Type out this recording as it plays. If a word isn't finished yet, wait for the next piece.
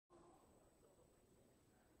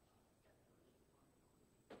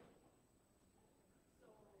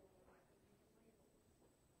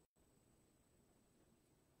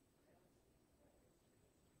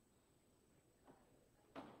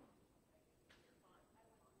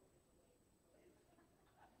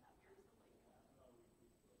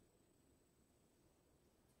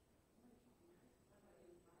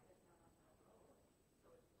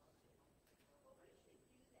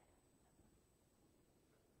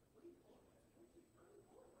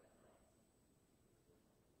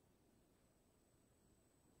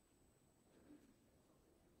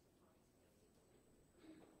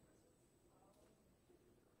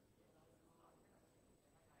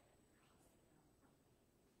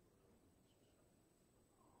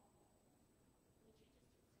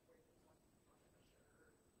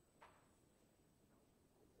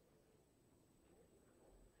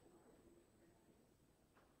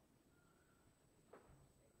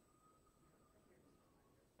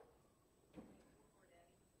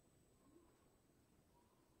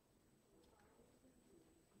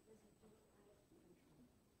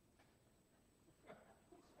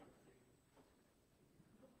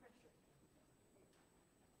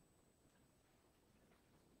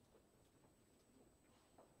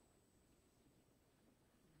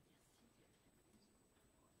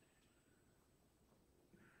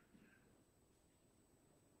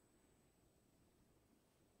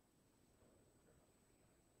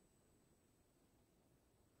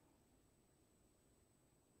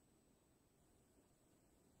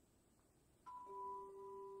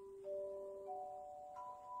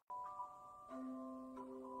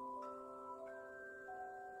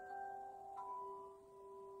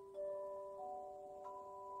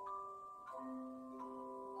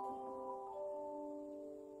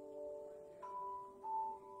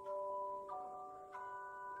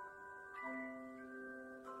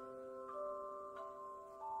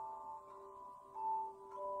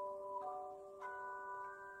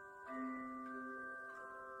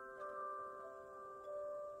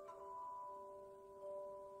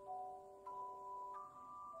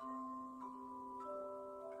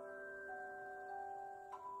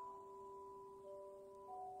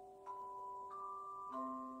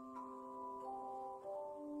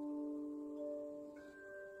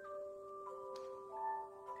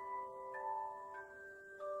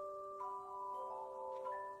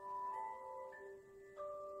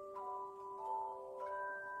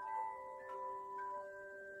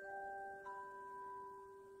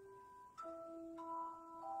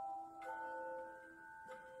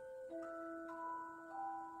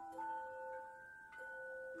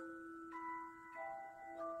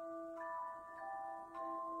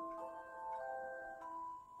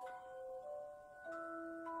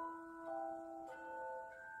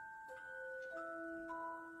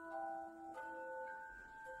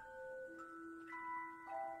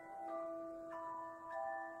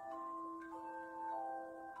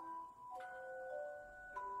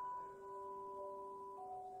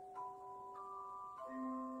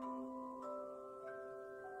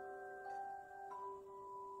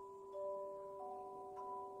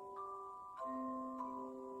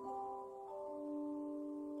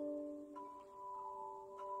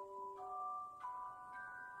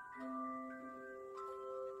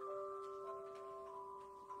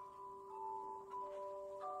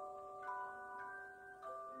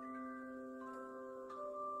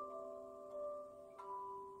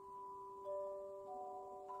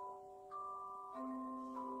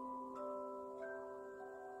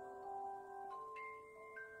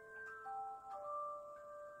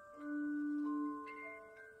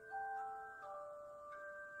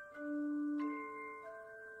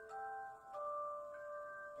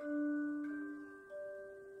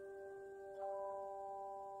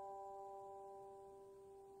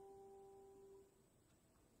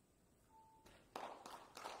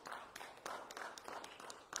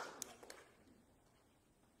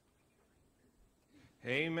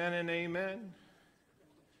Amen and amen.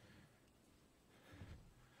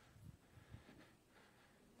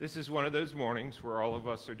 This is one of those mornings where all of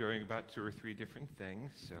us are doing about 2 or 3 different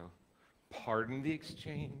things, so pardon the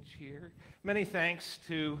exchange here. Many thanks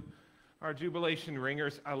to our jubilation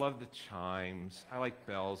ringers. I love the chimes. I like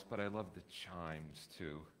bells, but I love the chimes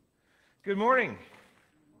too. Good morning,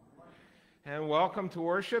 and welcome to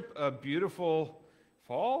worship. A beautiful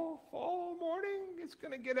fall morning. It's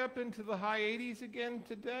going to get up into the high 80s again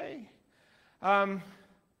today.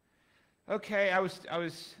 Okay, I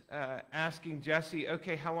was asking Jesse,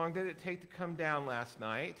 okay, how long did it take to come down last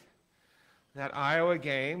night? That Iowa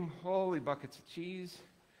game, holy buckets of cheese.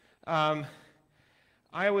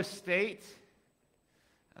 Iowa State,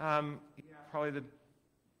 probably the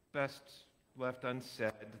best left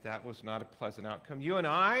unsaid. That was not a pleasant outcome.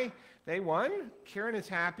 UNI, they won. Karen is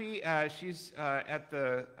happy. She's at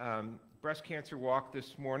the breast cancer walk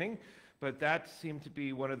this morning, but that seemed to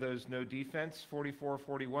be one of those no defense,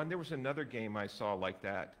 44-41. There was another game I saw like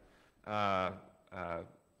that.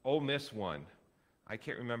 Ole Miss won. I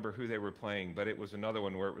can't remember who they were playing, but it was another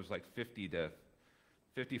one where it was like 55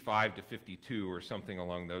 to 52 or something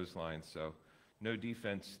along those lines, so no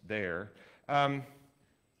defense there. I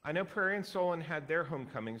know Prairie and Solon had their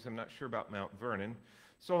homecomings. I'm not sure about Mount Vernon.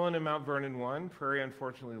 Solon and Mount Vernon won. Prairie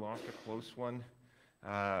unfortunately lost a close one,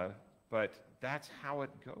 but that's how it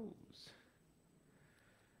goes.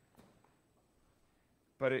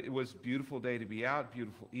 But it was a beautiful day to be out,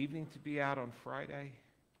 beautiful evening to be out on Friday,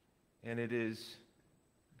 and it is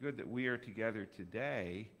good that we are together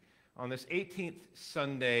today on this 18th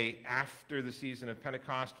Sunday after the season of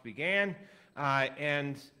Pentecost began,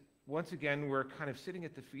 and once again, we're kind of sitting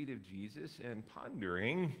at the feet of Jesus and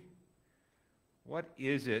pondering, what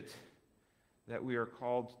is it that we are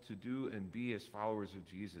called to do and be as followers of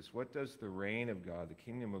Jesus? What does the reign of God, the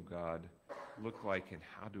kingdom of God, look like, and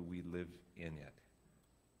how do we live in it?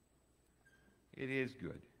 It is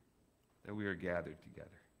good that we are gathered together.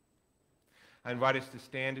 I invite us to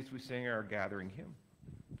stand as we sing our gathering hymn.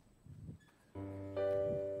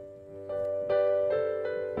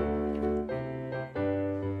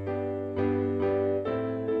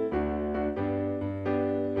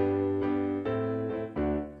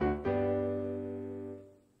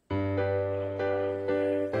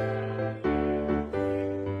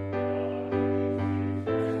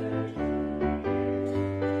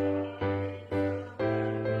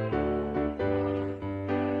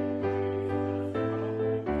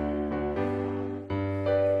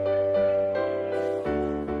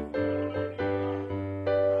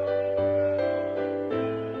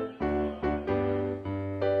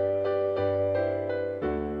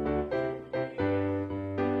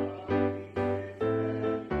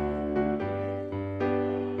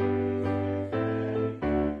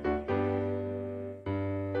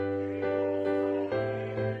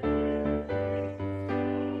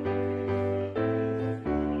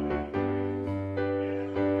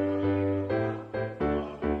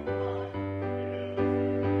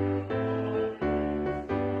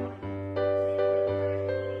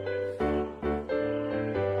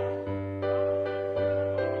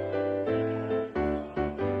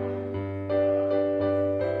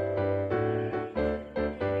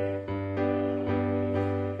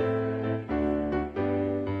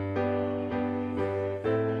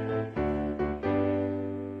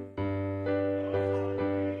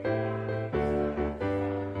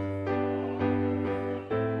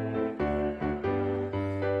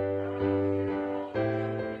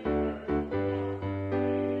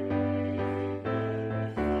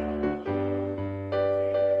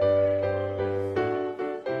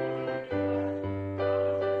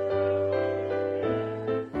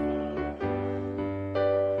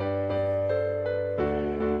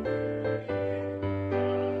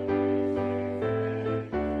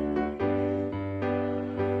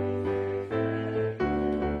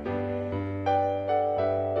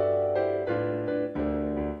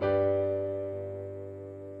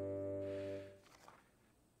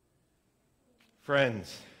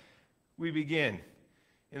 Friends, we begin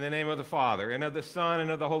in the name of the Father, and of the Son,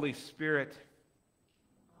 and of the Holy Spirit.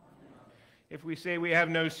 Amen. If we say we have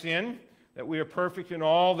no sin, that we are perfect in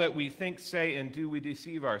all that we think, say, and do, we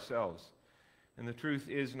deceive ourselves, and the truth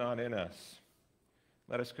is not in us.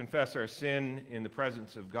 Let us confess our sin in the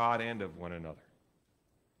presence of God and of one another.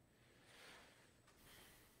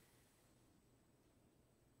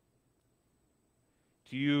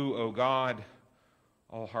 To you, O God,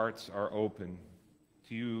 all hearts are open.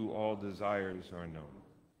 To you, all desires are known.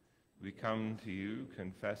 We come to you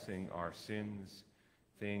confessing our sins,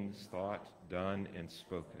 things thought, done, and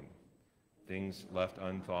spoken, things left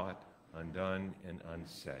unthought, undone and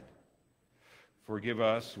unsaid. Forgive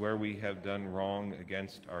us where we have done wrong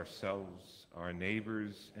against ourselves, our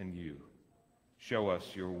neighbors, and you. Show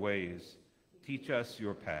us your ways, teach us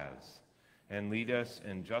your paths, and lead us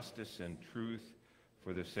in justice and truth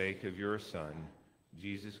for the sake of your Son,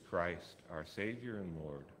 Jesus Christ, our Savior and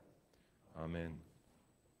Lord. Amen.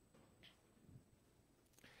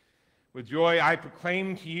 With joy I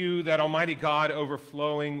proclaim to you that Almighty God,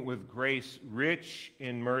 overflowing with grace, rich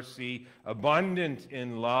in mercy, abundant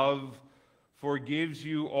in love, forgives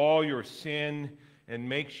you all your sin and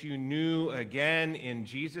makes you new again in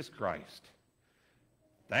Jesus Christ.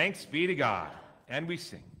 Thanks be to God. And we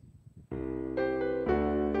sing.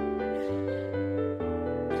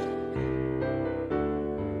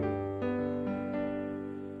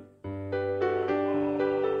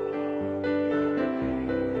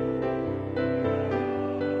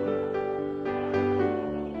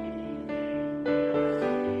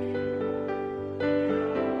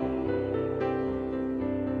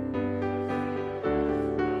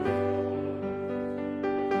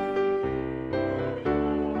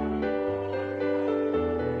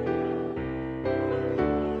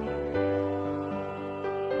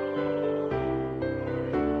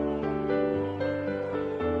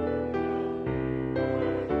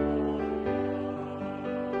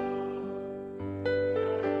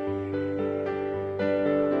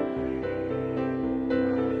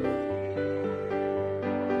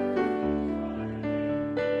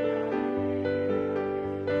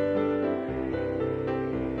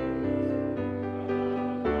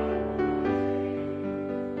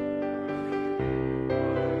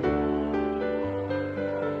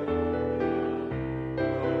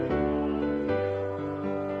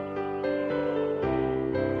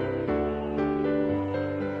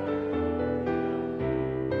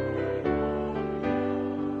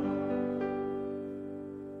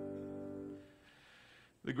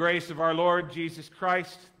 The grace of our Lord Jesus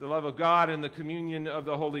Christ, the love of God, and the communion of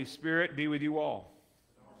the Holy Spirit be with you all.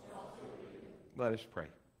 Let us pray.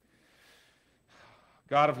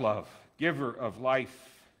 God of love, giver of life,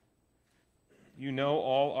 you know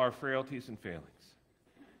all our frailties and failings.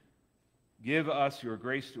 Give us your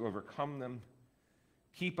grace to overcome them.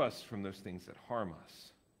 Keep us from those things that harm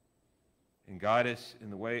us. And guide us in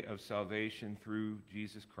the way of salvation through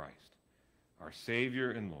Jesus Christ, our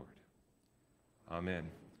Savior and Lord. Amen.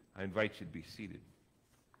 I invite you to be seated.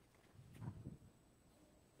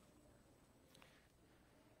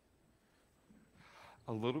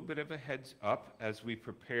 A little bit of a heads up as we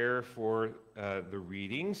prepare for the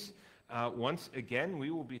readings. Once again,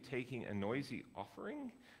 we will be taking a noisy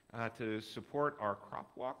offering to support our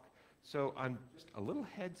crop walk. So just a little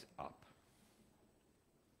heads up.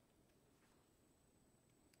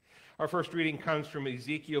 Our first reading comes from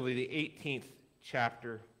Ezekiel, the 18th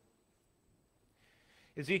chapter.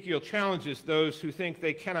 Ezekiel challenges those who think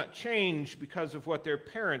they cannot change because of what their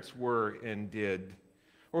parents were and did,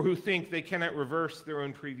 or who think they cannot reverse their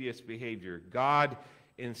own previous behavior. God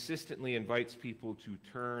insistently invites people to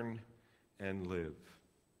turn and live.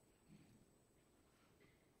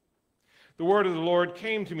 The word of the Lord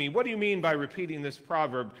came to me. What do you mean by repeating this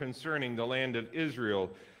proverb concerning the land of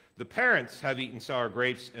Israel? The parents have eaten sour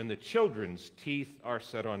grapes, and the children's teeth are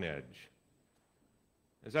set on edge.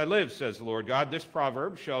 As I live, says the Lord God, this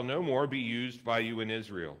proverb shall no more be used by you in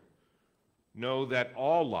Israel. Know that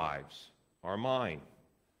all lives are mine.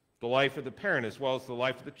 The life of the parent as well as the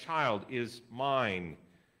life of the child is mine.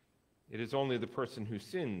 It is only the person who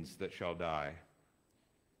sins that shall die.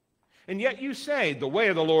 And yet you say, the way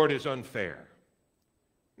of the Lord is unfair.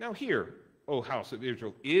 Now hear, O house of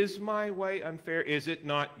Israel, is my way unfair? Is it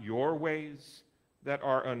not your ways that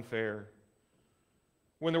are unfair?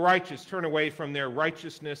 When the righteous turn away from their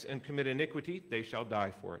righteousness and commit iniquity, they shall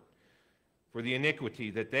die for it. For the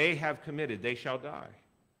iniquity that they have committed, they shall die.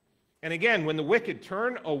 And again, when the wicked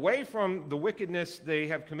turn away from the wickedness they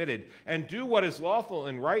have committed and do what is lawful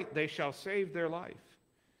and right, they shall save their life.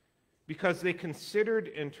 Because they considered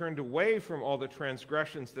and turned away from all the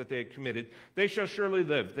transgressions that they had committed, they shall surely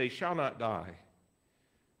live, they shall not die.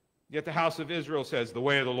 Yet the house of Israel says, the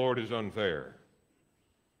way of the Lord is unfair.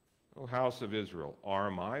 O house of Israel, are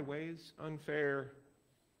my ways unfair?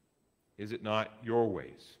 Is it not your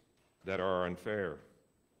ways that are unfair?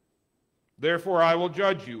 Therefore I will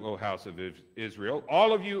judge you, O house of Israel,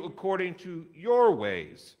 all of you according to your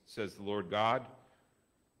ways, says the Lord God.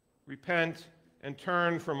 Repent and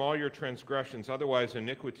turn from all your transgressions, otherwise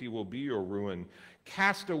iniquity will be your ruin.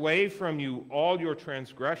 Cast away from you all your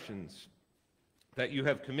transgressions that you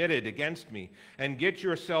have committed against me, and get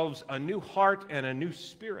yourselves a new heart and a new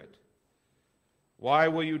spirit. Why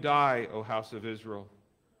will you die, O house of Israel?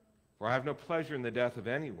 For I have no pleasure in the death of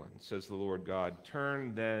anyone, says the Lord God.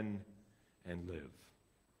 Turn then and live.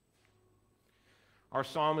 Our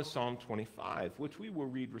psalm is Psalm 25, which we will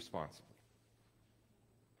read responsibly.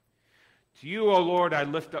 To you, O Lord, I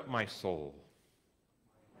lift up my soul.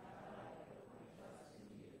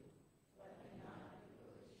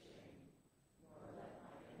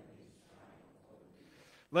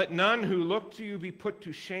 Let none who look to you be put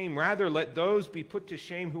to shame. Rather, let those be put to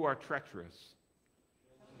shame who are treacherous.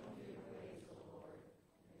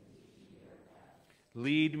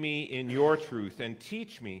 Lead me in your truth and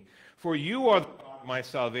teach me, for you are the God of my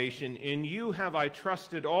salvation. In you have I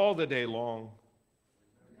trusted all the day long.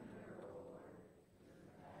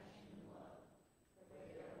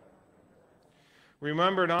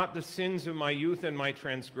 Remember not the sins of my youth and my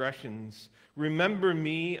transgressions. Remember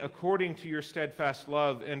me according to your steadfast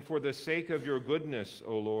love and for the sake of your goodness,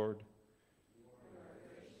 O Lord.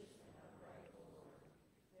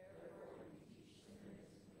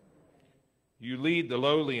 You lead the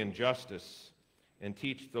lowly in justice and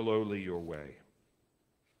teach the lowly your way.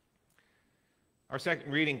 Our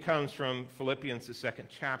second reading comes from Philippians, the second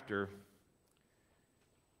chapter.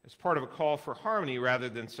 As part of a call for harmony rather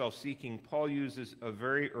than self-seeking, Paul uses a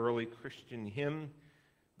very early Christian hymn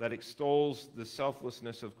that extols the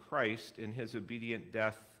selflessness of Christ in his obedient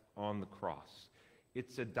death on the cross.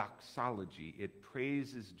 It's a doxology. It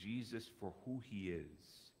praises Jesus for who he is.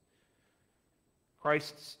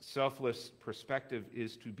 Christ's selfless perspective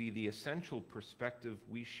is to be the essential perspective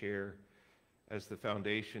we share as the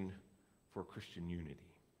foundation for Christian unity.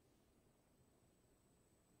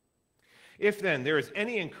 If then there is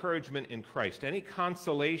any encouragement in Christ, any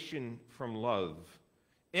consolation from love,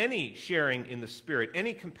 any sharing in the Spirit,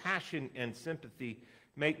 any compassion and sympathy,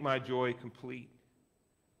 make my joy complete.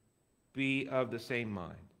 Be of the same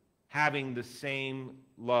mind, having the same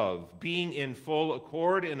love, being in full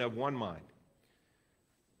accord and of one mind.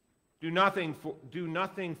 Do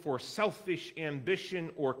nothing for selfish ambition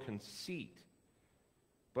or conceit,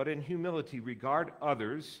 but in humility regard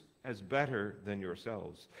others as better than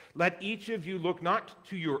yourselves. Let each of you look not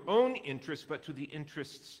to your own interests, but to the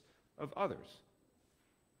interests of others.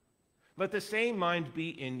 Let the same mind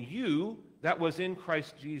be in you that was in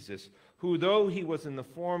Christ Jesus, who, though he was in the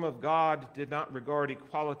form of God, did not regard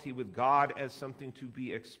equality with God as something to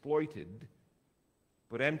be exploited,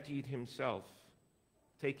 but emptied himself,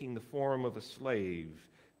 taking the form of a slave,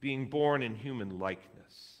 being born in human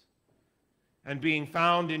likeness. And being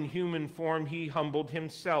found in human form, he humbled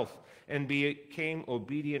himself and became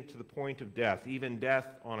obedient to the point of death, even death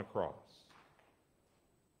on a cross.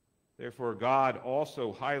 Therefore, God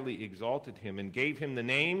also highly exalted him and gave him the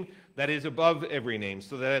name that is above every name,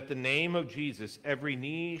 so that at the name of Jesus every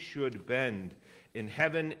knee should bend in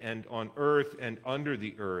heaven and on earth and under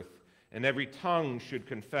the earth, and every tongue should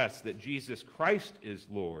confess that Jesus Christ is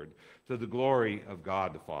Lord, to the glory of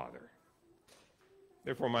God the Father.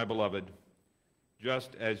 Therefore, my beloved,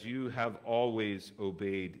 just as you have always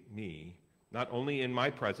obeyed me, not only in my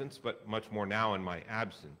presence, but much more now in my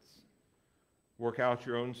absence, work out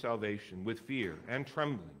your own salvation with fear and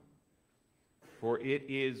trembling, for it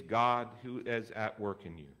is God who is at work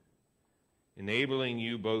in you, enabling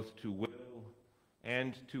you both to will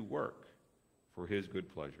and to work for his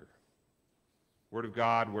good pleasure. Word of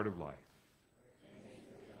God, word of life.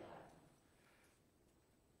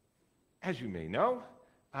 As you may know,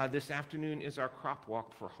 this afternoon is our crop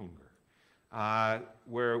walk for hunger,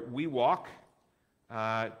 where we walk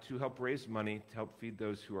to help raise money to help feed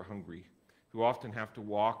those who are hungry, who often have to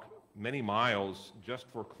walk many miles just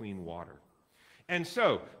for clean water. And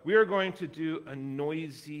so we are going to do a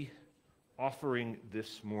noisy offering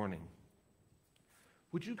this morning.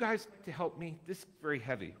 Would you guys like to help me? This is very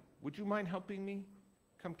heavy. Would you mind helping me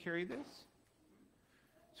come carry this?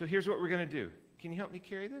 So here's what we're going to do. Can you help me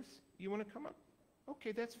carry this? You want to come up?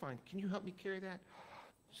 Okay, that's fine. Can you help me carry that?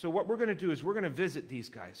 So what we're going to do is we're going to visit these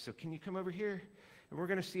guys. So can you come over here? And we're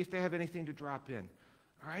going to see if they have anything to drop in.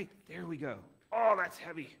 All right, there we go. Oh, that's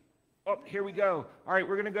heavy. Oh, here we go. All right,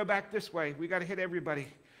 we're going to go back this way. We got to hit everybody.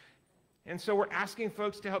 And so we're asking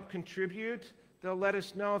folks to help contribute. They'll let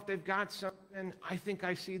us know if they've got something. I think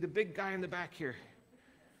I see the big guy in the back here.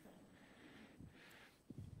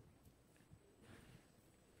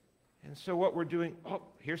 And so what we're doing, oh,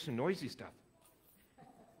 here's some noisy stuff.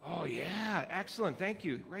 Oh, yeah, excellent. Thank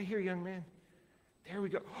you. Right here, young man. There we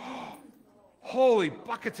go. Oh, holy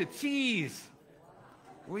buckets of cheese.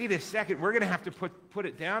 Wait a second. We're going to have to put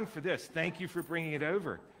it down for this. Thank you for bringing it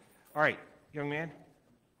over. All right, young man.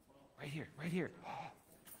 Right here, right here.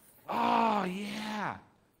 Oh, yeah.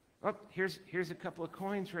 Oh, here's a couple of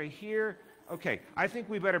coins right here. Okay, I think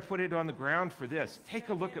we better put it on the ground for this. Take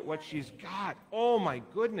a look at what she's got. Oh my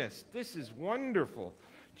goodness, this is wonderful.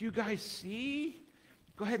 Do you guys see?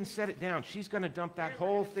 Go ahead and set it down. She's going to dump that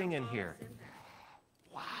whole thing in here.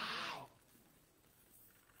 Wow.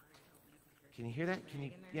 Can you hear that?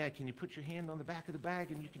 Can you put your hand on the back of the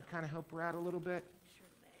bag and you can kind of help her out a little bit?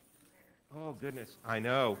 Oh goodness, I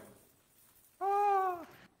know. Ah.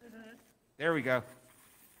 There we go.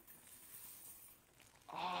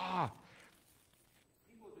 Ah.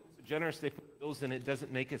 People have been so generous they put bills in it.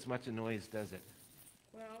 Doesn't make as much a noise, does it?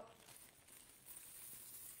 Well.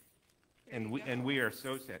 And we are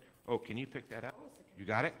so sad. Oh, can you pick that up? You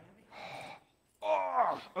got it?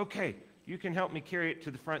 Oh, okay. You can help me carry it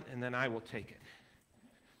to the front, and then I will take it.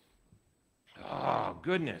 Oh,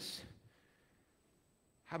 goodness.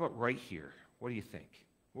 How about right here? What do you think?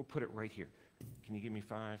 We'll put it right here. Can you give me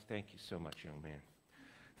 5? Thank you so much, young man.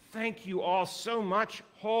 Thank you all so much.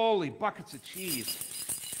 Holy buckets of cheese.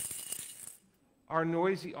 Our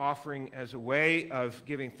noisy offering as a way of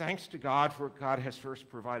giving thanks to God for what God has first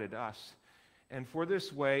provided us, and for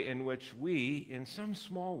this way in which we, in some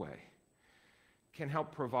small way, can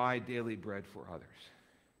help provide daily bread for others,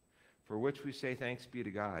 for which we say thanks be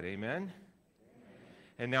to God. Amen?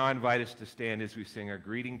 And now I invite us to stand as we sing our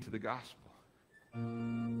greeting to the gospel.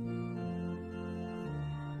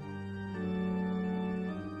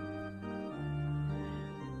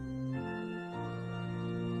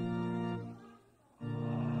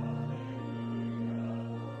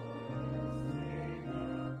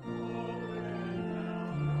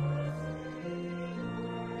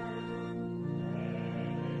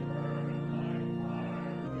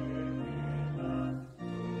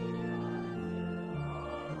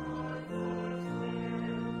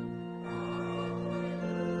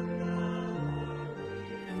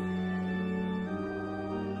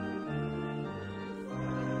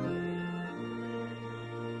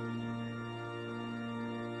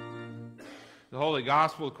 The Holy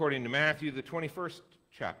Gospel according to Matthew, the 21st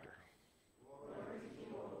chapter.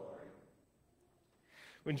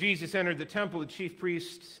 When Jesus entered the temple, the chief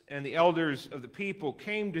priests and the elders of the people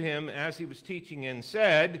came to him as he was teaching and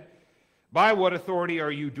said, "By what authority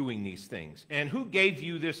are you doing these things? And who gave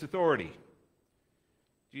you this authority?"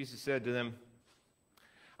 Jesus said to them,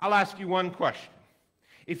 "I'll ask you one question.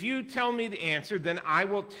 If you tell me the answer, then I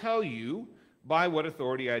will tell you by what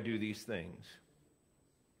authority I do these things.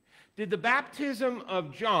 Did the baptism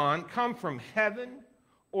of John come from heaven,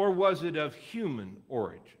 or was it of human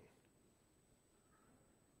origin?"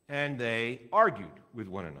 And they argued with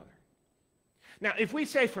one another. Now, if we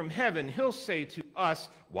say from heaven, he'll say to us,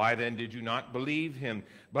 "Why then did you not believe him?"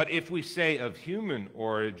 But if we say of human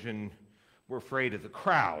origin, we're afraid of the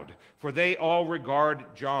crowd, for they all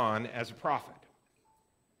regard John as a prophet.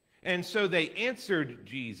 And so they answered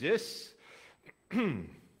Jesus,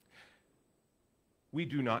 "We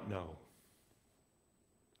do not know."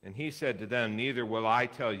 And he said to them, "Neither will I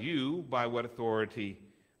tell you by what authority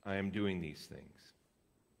I am doing these things."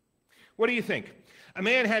 What do you think? A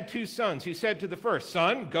man had 2 sons. He said to the first,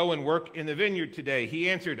 "Son, go and work in the vineyard today." He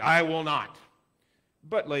answered, "I will not."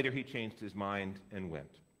 But later he changed his mind and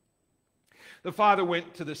went. The father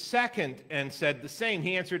went to the second and said the same.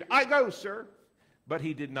 He answered, "I go, sir." But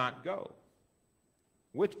he did not go.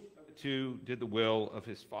 Which of the 2 did the will of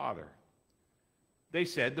his father? They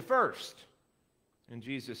said, "The first." And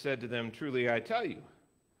Jesus said to them, "Truly I tell you,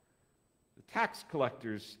 the tax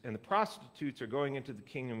collectors and the prostitutes are going into the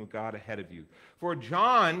kingdom of God ahead of you. For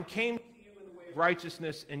John came to you in the way of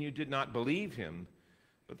righteousness, and you did not believe him,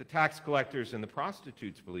 but the tax collectors and the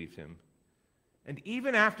prostitutes believed him. And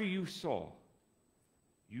even after you saw,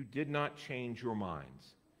 you did not change your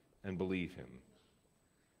minds and believe him."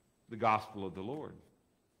 The gospel of the Lord.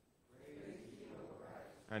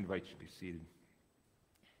 I invite you to be seated.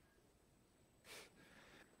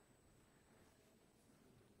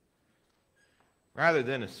 Rather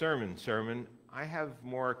than a sermon, I have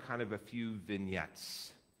more kind of a few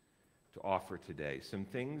vignettes to offer today. Some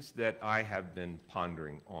things that I have been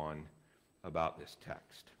pondering on about this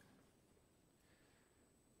text.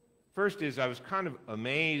 First is I was kind of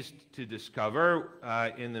amazed to discover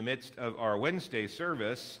in the midst of our Wednesday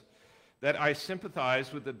service that I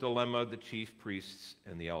sympathize with the dilemma of the chief priests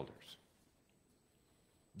and the elders.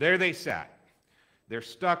 There they sat. They're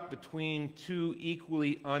stuck between 2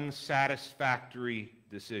 equally unsatisfactory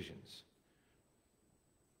decisions.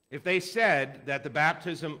 If they said that the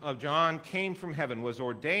baptism of John came from heaven, was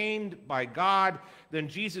ordained by God, then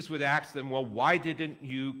Jesus would ask them, "Well, why didn't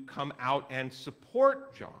you come out and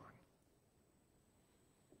support John?"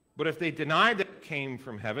 But if they denied that it came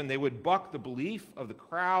from heaven, they would buck the belief of the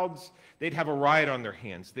crowds. They'd have a riot on their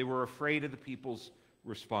hands. They were afraid of the people's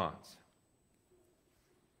response.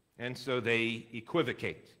 And so they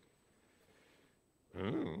equivocate.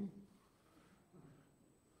 And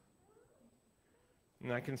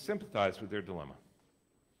I can sympathize with their dilemma.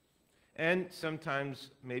 And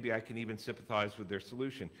sometimes maybe I can even sympathize with their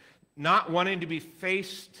solution. Not wanting to be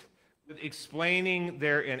faced with explaining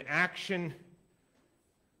their inaction,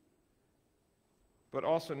 but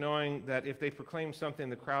also knowing that if they proclaim something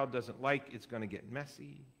the crowd doesn't like, it's going to get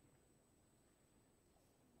messy.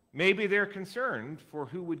 Maybe they're concerned for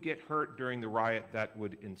who would get hurt during the riot that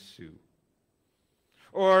would ensue.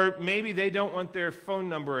 Or maybe they don't want their phone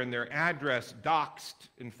number and their address doxed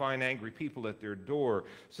and find angry people at their door,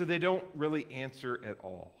 so they don't really answer at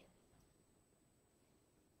all.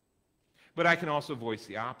 But I can also voice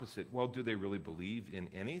the opposite. Well, do they really believe in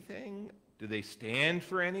anything? Do they stand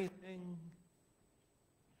for anything?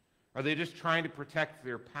 Are they just trying to protect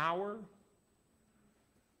their power?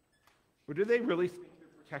 Or do they really think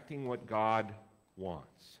they're protecting what God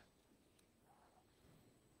wants?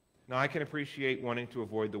 Now, I can appreciate wanting to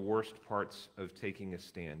avoid the worst parts of taking a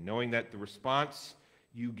stand, knowing that the response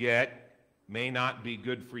you get may not be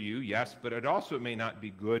good for you, yes, but it also may not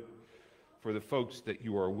be good for the folks that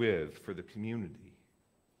you are with, for the community.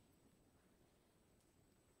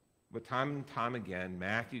 But time and time again,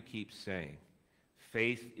 Matthew keeps saying,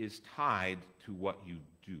 faith is tied to what you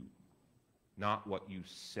do, not what you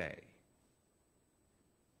say.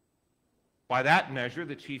 By that measure,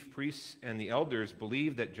 the chief priests and the elders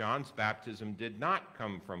believed that John's baptism did not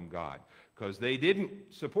come from God, because they didn't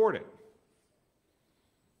support it.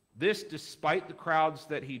 This despite the crowds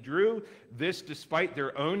that he drew, this despite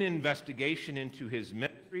their own investigation into his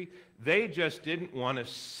ministry, they just didn't want to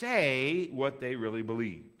say what they really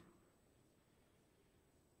believed.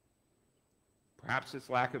 Perhaps it's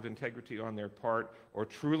lack of integrity on their part, or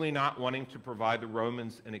truly not wanting to provide the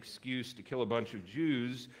Romans an excuse to kill a bunch of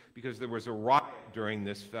Jews because there was a riot during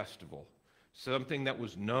this festival, something that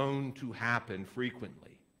was known to happen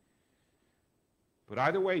frequently. But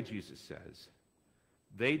either way, Jesus says,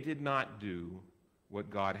 they did not do what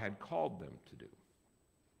God had called them to do.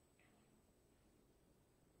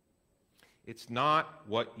 It's not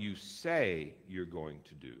what you say you're going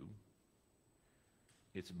to do.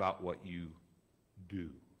 It's about what you do.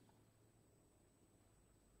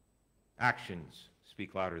 Actions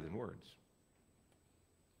speak louder than words.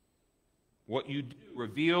 What you do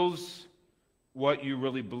reveals what you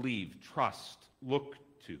really believe, trust, look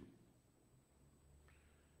to.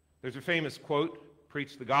 There's a famous quote,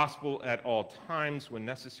 preach the gospel at all times, when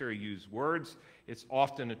necessary use words. It's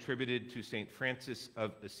often attributed to St. Francis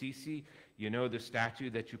of Assisi. You know, the statue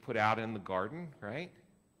that you put out in the garden, right?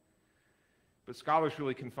 But scholars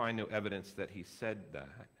really can find no evidence that he said that.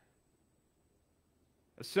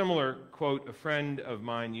 A similar quote a friend of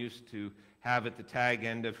mine used to have at the tag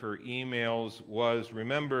end of her emails was,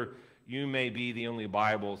 "Remember, you may be the only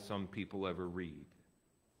Bible some people ever read."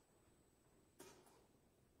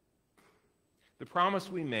 The promise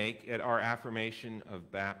we make at our affirmation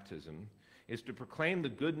of baptism is to proclaim the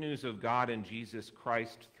good news of God and Jesus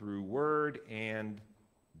Christ through word and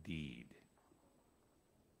deed.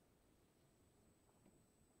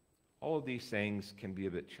 All of these things can be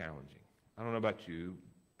a bit challenging. I don't know about you,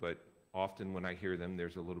 but often when I hear them,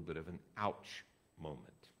 there's a little bit of an ouch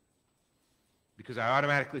moment. Because I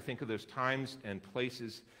automatically think of those times and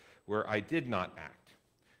places where I did not act,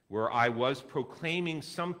 where I was proclaiming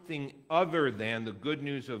something other than the good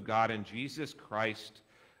news of God and Jesus Christ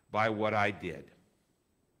by what I did.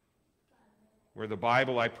 Where the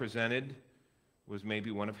Bible I presented was maybe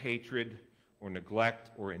one of hatred or neglect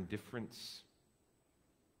or indifference.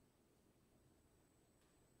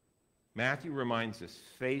 Matthew reminds us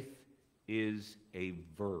faith is a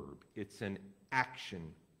verb. It's an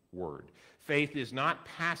action word. Faith is not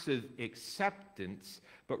passive acceptance,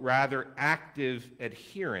 but rather active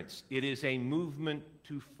adherence. It is a movement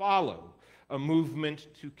to follow, a movement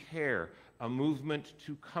to care, a movement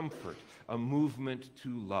to comfort, a movement to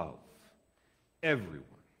love everyone.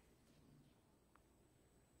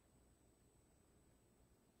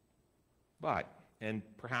 But, and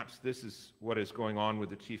perhaps this is what is going on with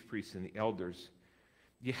the chief priests and the elders,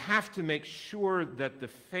 you have to make sure that the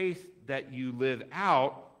faith that you live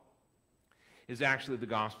out is actually the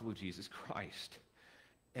gospel of Jesus Christ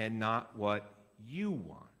and not what you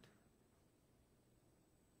want.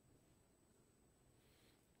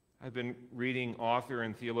 I've been reading author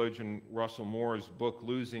and theologian Russell Moore's book,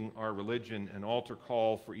 Losing Our Religion, An Altar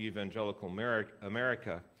Call for Evangelical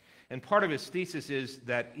America. And part of his thesis is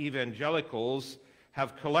that evangelicals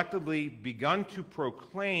have collectively begun to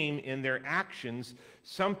proclaim in their actions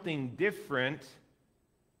something different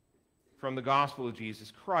from the gospel of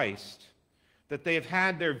Jesus Christ. That they have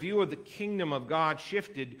had their view of the kingdom of God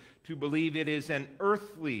shifted to believe it is an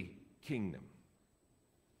earthly kingdom,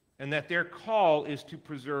 and that their call is to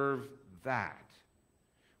preserve that,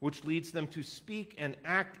 which leads them to speak and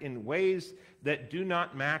act in ways that do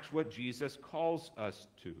not match what Jesus calls us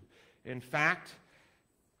to. In fact,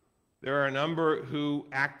 there are a number who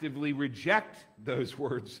actively reject those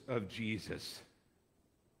words of Jesus.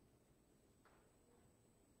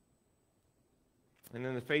 And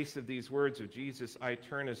in the face of these words of Jesus, I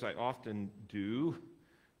turn, as I often do,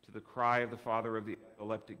 to the cry of the father of the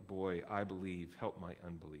epileptic boy, I believe, help my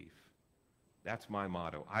unbelief. That's my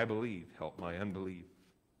motto. I believe, help my unbelief.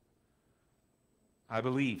 I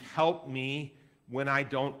believe, help me when I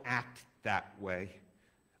don't act that way.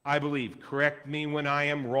 I believe, correct me when I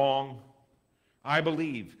am wrong. I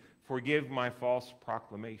believe, forgive my false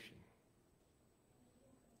proclamation.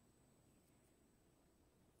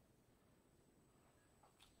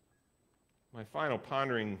 My final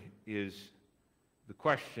pondering is the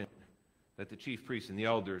question that the chief priests and the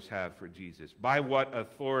elders have for Jesus. By what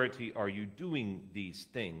authority are you doing these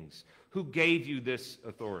things? Who gave you this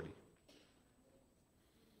authority?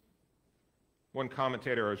 One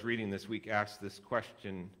commentator I was reading this week asked this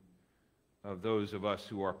question of those of us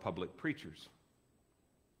who are public preachers.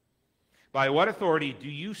 By what authority do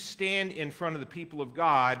you stand in front of the people of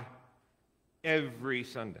God every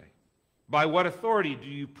Sunday? By what authority do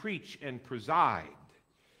you preach and preside?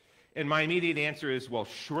 And my immediate answer is, well,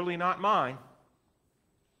 surely not mine.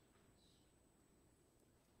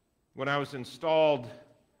 When I was installed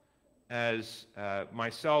as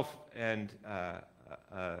myself and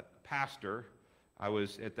pastor, I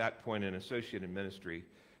was at that point an associate in ministry.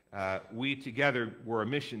 We together were a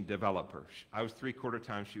mission developer. I was 3/4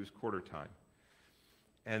 time, she was 1/4 time.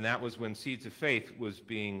 And that was when Seeds of Faith was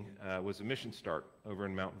a mission start over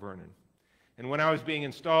in Mount Vernon. And when I was being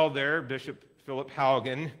installed there, Bishop Philip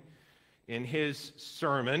Haugen, in his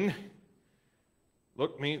sermon,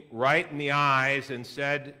 looked me right in the eyes and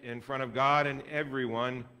said in front of God and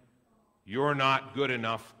everyone, "You're not good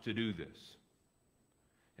enough to do this."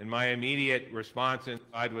 And my immediate response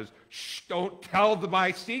inside was, "Shh, don't tell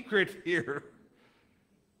my secret here."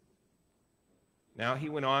 Now he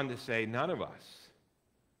went on to say, none of us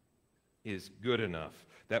is good enough,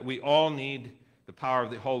 that we all need the power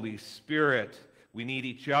of the Holy Spirit. We need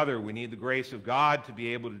each other. We need the grace of God to be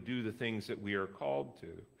able to do the things that we are called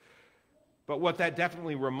to. But what that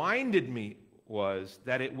definitely reminded me was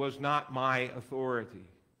that it was not my authority.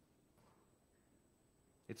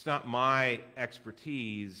 It's not my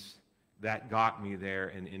expertise that got me there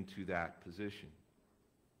and into that position.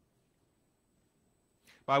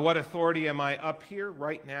 By what authority am I up here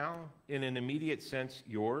right now? In an immediate sense,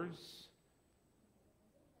 yours.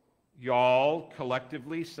 Y'all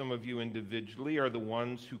collectively, some of you individually, are the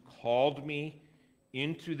ones who called me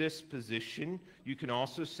into this position. You can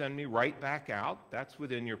also send me right back out. That's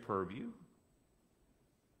within your purview.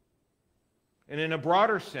 And in a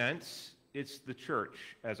broader sense, it's the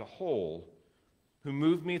church as a whole who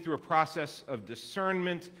moved me through a process of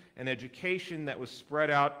discernment and education that was spread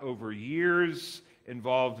out over years,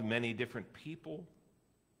 involved many different people.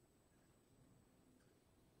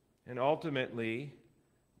 And ultimately,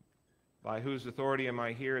 by whose authority am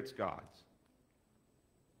I here? It's God's,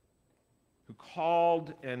 who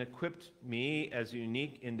called and equipped me as a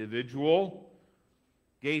unique individual,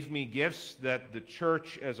 gave me gifts that the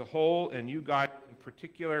church as a whole, and you guys in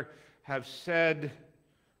particular, have said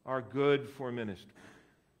are good for ministry.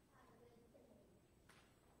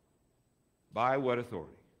 By what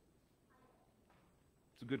authority?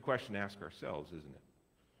 It's a good question to ask ourselves, isn't it?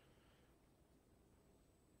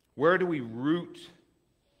 Where do we root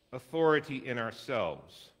authority in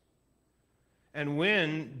ourselves? And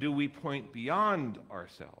when do we point beyond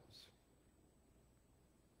ourselves?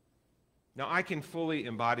 Now, I can fully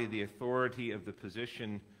embody the authority of the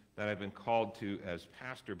position that I've been called to as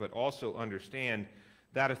pastor, but also understand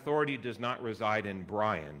that authority does not reside in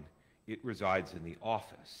Brian. It resides in the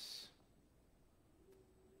office.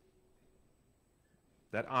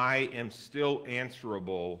 That I am still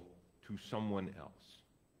answerable to someone else.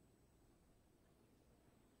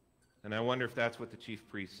 And I wonder if that's what the chief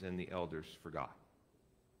priests and the elders forgot.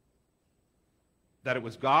 That it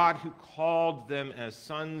was God who called them as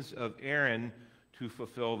sons of Aaron to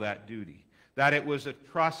fulfill that duty. That it was a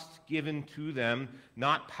trust given to them,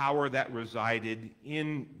 not power that resided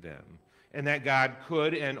in them. And that God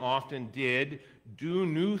could and often did do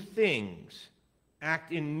new things,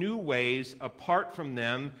 act in new ways apart from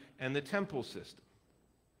them and the temple system.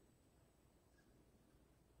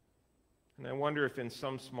 And I wonder if in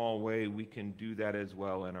some small way we can do that as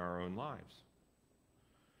well in our own lives.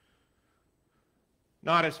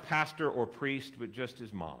 Not as pastor or priest, but just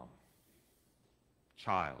as mom,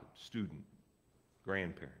 child, student,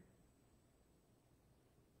 grandparent.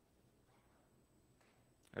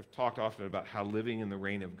 I've talked often about how living in the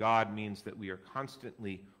reign of God means that we are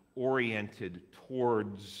constantly oriented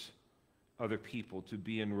towards other people, to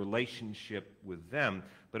be in relationship with them,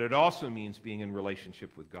 but it also means being in relationship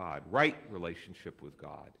with God, right relationship with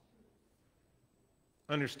God.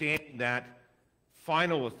 Understanding that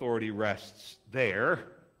final authority rests there,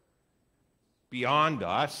 beyond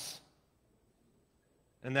us,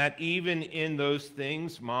 and that even in those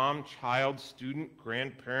things, mom, child, student,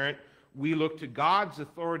 grandparent, we look to God's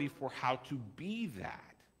authority for how to be that.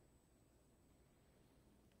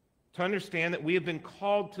 To understand that we have been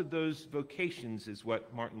called to those vocations is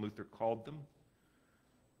what Martin Luther called them.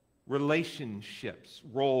 Relationships,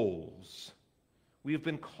 roles. We have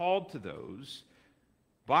been called to those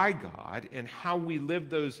by God, and how we live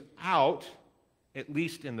those out, at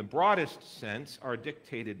least in the broadest sense, are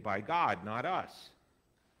dictated by God, not us.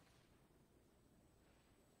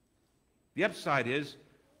 The upside is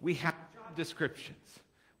we have job descriptions.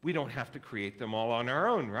 We don't have to create them all on our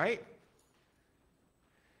own, right?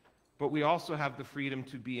 But we also have the freedom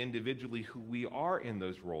to be individually who we are in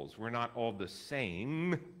those roles. We're not all the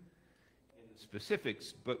same in the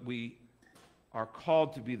specifics, but we are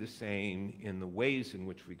called to be the same in the ways in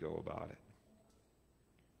which we go about it.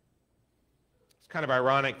 It's kind of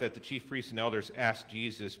ironic that the chief priests and elders asked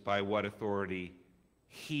Jesus by what authority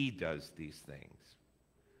he does these things.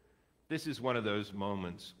 This is one of those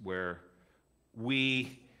moments where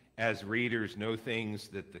we, as readers, know things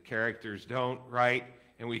that the characters don't, right?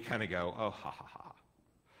 And we kind of go, oh, ha, ha, ha.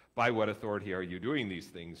 By what authority are you doing these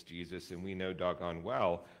things, Jesus? And we know doggone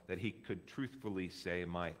well that he could truthfully say,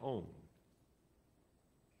 my own.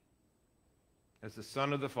 As the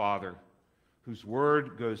Son of the Father, whose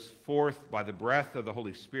word goes forth by the breath of the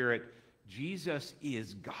Holy Spirit, Jesus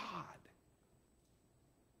is God,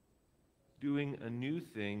 doing a new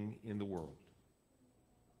thing in the world.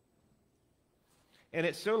 And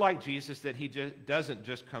it's so like Jesus that he doesn't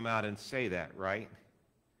just come out and say that, right?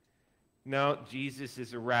 No, Jesus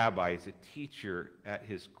is a rabbi, he's a teacher at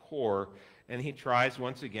his core, and he tries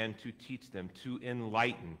once again to teach them, to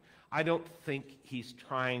enlighten. I don't think he's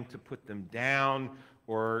trying to put them down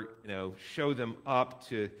or, show them up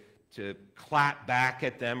to clap back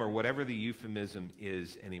at them or whatever the euphemism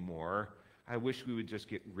is anymore. I wish we would just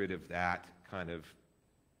get rid of that kind of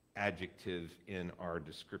adjective in our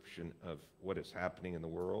description of what is happening in the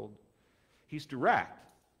world. He's direct.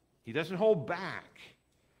 He doesn't hold back.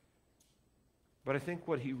 But I think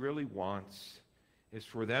what he really wants is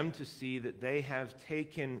for them to see that they have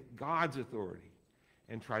taken God's authority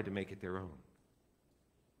and tried to make it their own.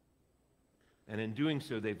 And in doing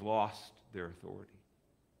so, they've lost their authority.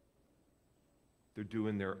 They're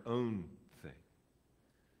doing their own thing.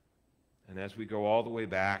 And as we go all the way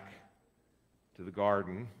back to the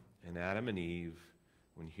garden and Adam and Eve,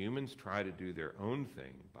 when humans try to do their own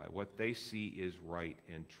thing by what they see is right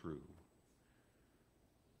and true,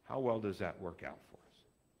 how well does that work out for us?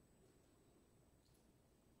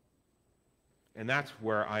 And that's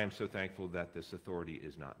where I am so thankful that this authority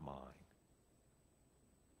is not mine.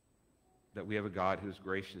 That we have a God who's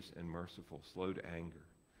gracious and merciful, slow to anger,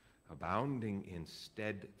 abounding in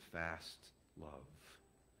steadfast love,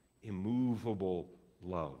 immovable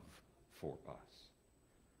love for us.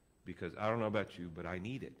 Because I don't know about you, but I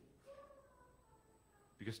need it.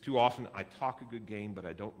 Because too often I talk a good game, but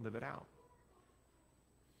I don't live it out.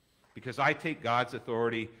 Because I take God's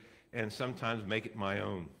authority and sometimes make it my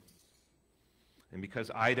own. And because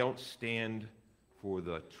I don't stand for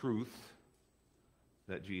the truth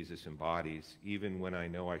that Jesus embodies, even when I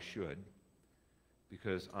know I should,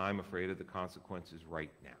 because I'm afraid of the consequences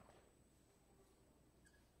right now.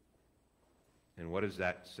 And what does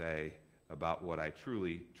that say about what I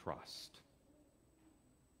truly trust?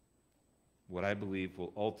 What I believe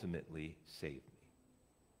will ultimately save me.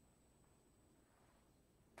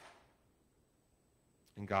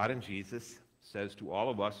 And God and Jesus says to all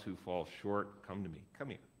of us who fall short, come to me. Come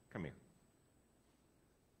here. Come here.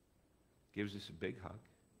 Gives us a big hug.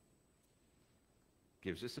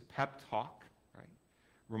 Gives us a pep talk, right?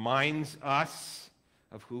 Reminds us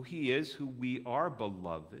of who he is, who we are,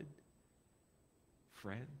 beloved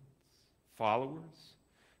friends, followers.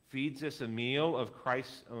 Feeds us a meal of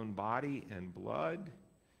Christ's own body and blood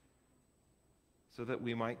so that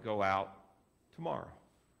we might go out tomorrow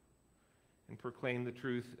and proclaim the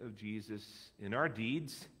truth of Jesus in our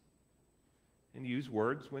deeds and use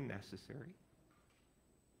words when necessary.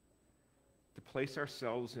 to place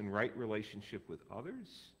ourselves in right relationship with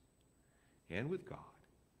others and with God,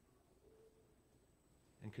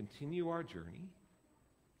 and continue our journey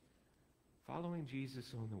following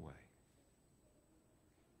Jesus on the way.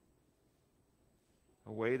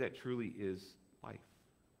 A way that truly is life.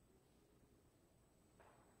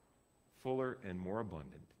 Fuller and more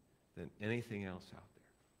abundant than anything else out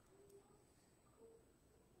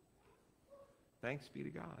there. Thanks be to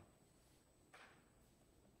God.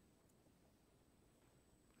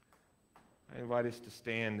 I invite us to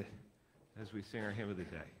stand as we sing our hymn of the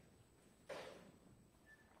day.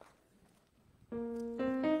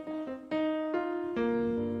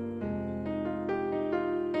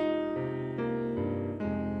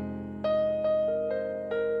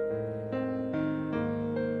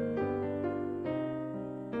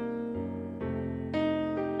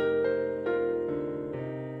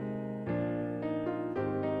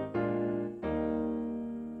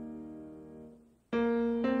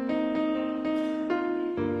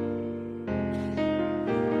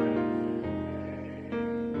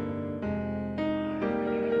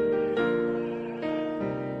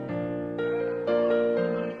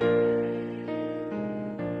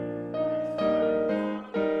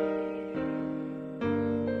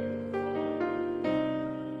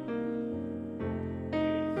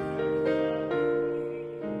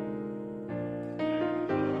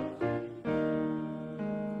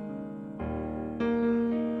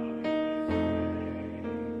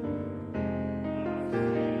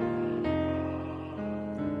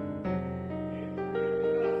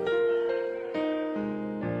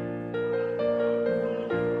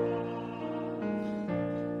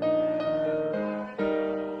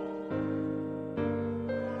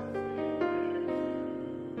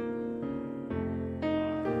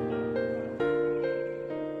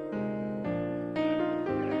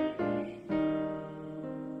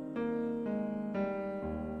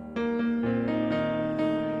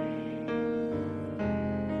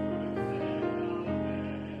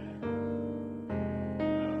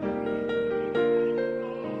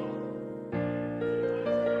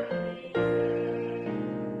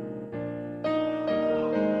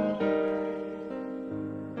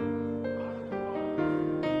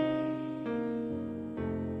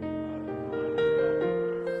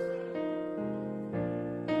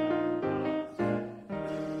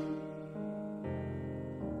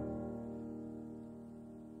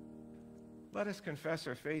 Let us confess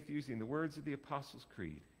our faith using the words of the Apostles'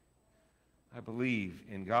 Creed. I believe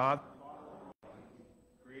in God,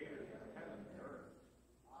 creator of heaven and earth.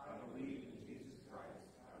 I believe in Jesus Christ,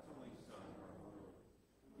 God's only Son, our Lord,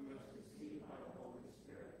 who was conceived by the Holy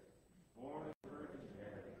Spirit, born of the Virgin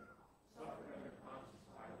Mary, suffered under Pontius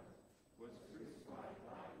Pilate, was crucified,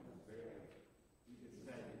 died, and was buried. He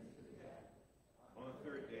descended into the dead. On the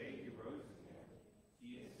third day he rose again.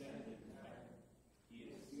 He ascended into heaven. He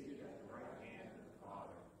is seated at the right hand of the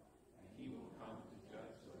Father, and he will come to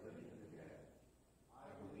judge the living and the dead. I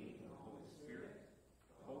believe in the Holy Spirit,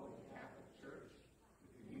 the Holy Catholic Church, the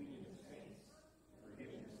communion of saints, the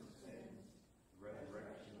forgiveness of sins, the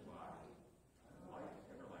resurrection of the body, and life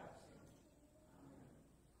everlasting. Amen.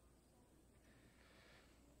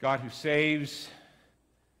 God who saves,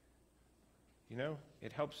 you know,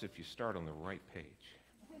 it helps if you start on the right page.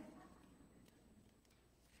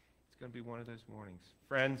 It's going to be one of those mornings.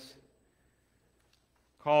 Friends,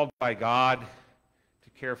 called by God to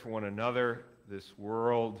care for one another, this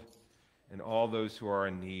world, and all those who are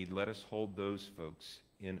in need, let us hold those folks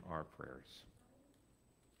in our prayers.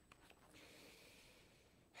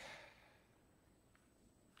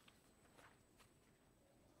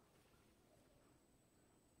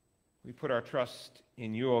 We put our trust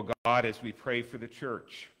in you, O God, as we pray for the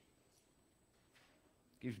church.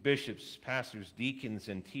 Give bishops, pastors, deacons,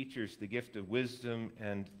 and teachers the gift of wisdom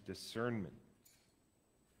and discernment.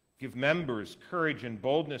 Give members courage and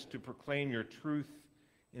boldness to proclaim your truth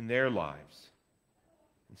in their lives.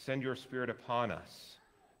 And send your Spirit upon us,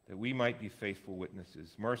 that we might be faithful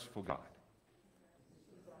witnesses. Merciful God,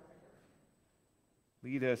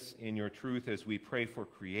 lead us in your truth as we pray for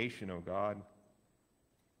creation, O God.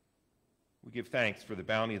 We give thanks for the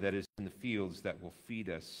bounty that is in the fields that will feed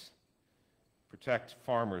us. Protect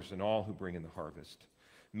farmers and all who bring in the harvest.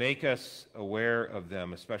 Make us aware of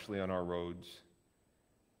them, especially on our roads.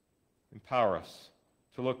 Empower us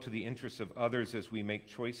to look to the interests of others as we make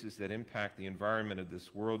choices that impact the environment of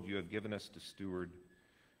this world you have given us to steward.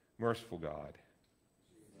 Merciful God,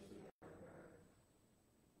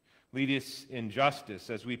 lead us in justice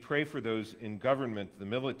as we pray for those in government, the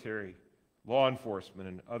military, law enforcement,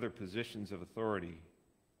 and other positions of authority.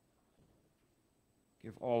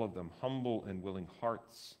 Give all of them humble and willing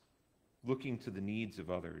hearts looking to the needs of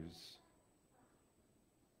others.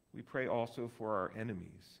 We pray also for our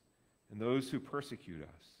enemies and those who persecute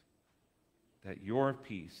us, that your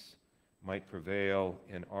peace might prevail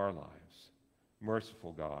in our lives.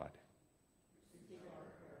 Merciful God.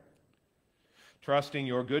 Trusting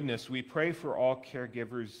your goodness, we pray for all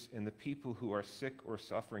caregivers and the people who are sick or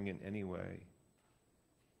suffering in any way.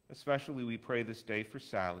 Especially we pray this day for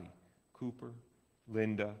Sally, Cooper,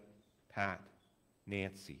 Linda, Pat,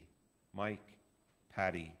 Nancy, Mike,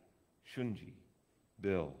 Patty, Shunji,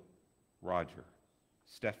 Bill, Roger,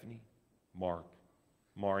 Stephanie, Mark,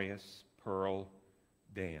 Marius, Pearl,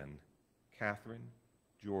 Dan, Catherine,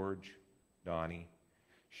 George, Donnie,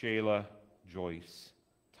 Shayla, Joyce,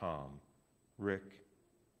 Tom, Rick,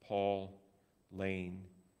 Paul, Lane,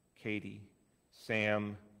 Katie,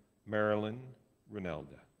 Sam, Marilyn,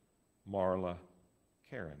 Renelda, Marla,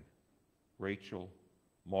 Karen, Rachel,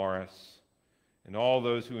 Morris, and all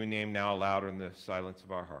those who we name now aloud in the silence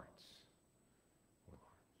of our hearts.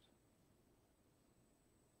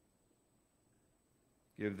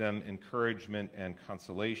 Give them encouragement and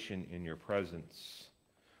consolation in your presence.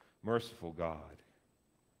 Merciful God.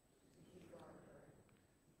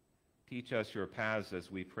 Teach us your paths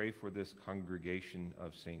as we pray for this congregation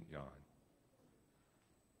of St. John.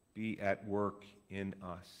 Be at work in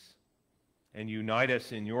us and unite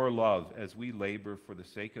us in your love as we labor for the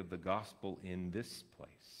sake of the gospel in this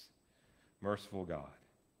place. Merciful God.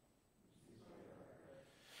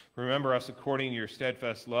 Remember us according to your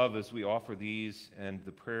steadfast love as we offer these and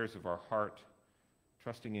the prayers of our heart,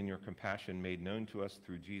 trusting in your compassion made known to us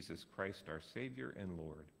through Jesus Christ, our Savior and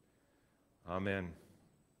Lord. Amen.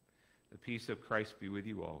 The peace of Christ be with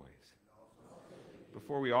you always.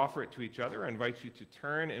 Before we offer it to each other, I invite you to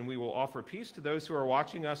turn, and we will offer peace to those who are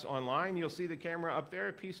watching us online. You'll see the camera up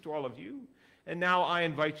there. Peace to all of you. And now I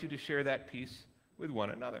invite you to share that peace with one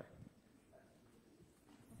another.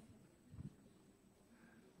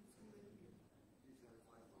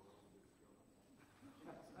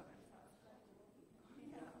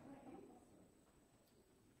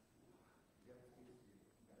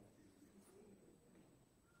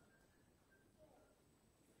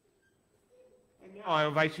 Now I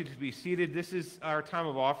invite you to be seated. This is our time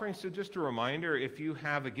of offering, so just a reminder, if you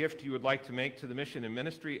have a gift you would like to make to the mission and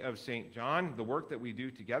ministry of St. John, the work that we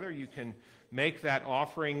do together, you can make that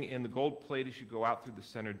offering in the gold plate as you go out through the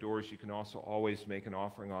center doors. You can also always make an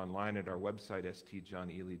offering online at our website,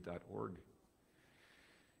 stjohnely.org.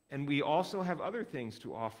 And we also have other things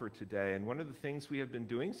to offer today, and one of the things we have been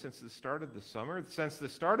doing since the start of the summer, since the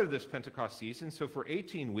start of this Pentecost season, so for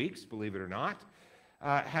 18 weeks, believe it or not,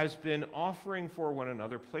 has been offering for one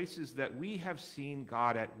another places that we have seen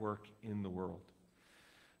God at work in the world.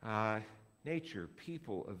 Nature,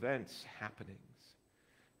 people, events, happenings.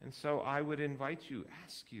 And so I would invite you,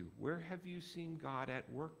 ask you, where have you seen God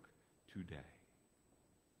at work today?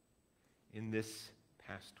 In this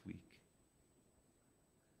past week?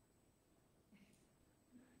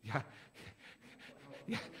 Yeah.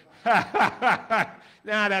 Yeah.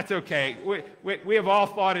 Nah, that's okay. We have all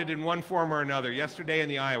fought it in one form or another. Yesterday in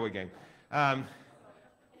the Iowa game.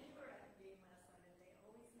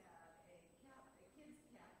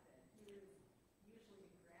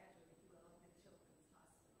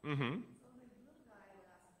 Mm-hmm.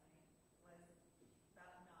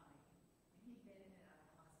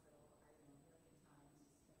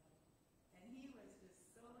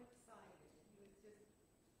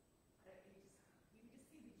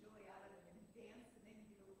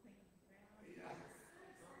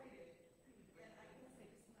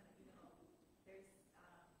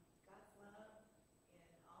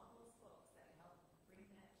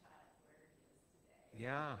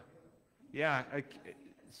 Yeah.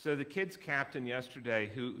 So the kids captain yesterday,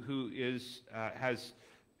 who has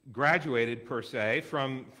graduated per se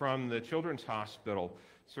from the Children's Hospital,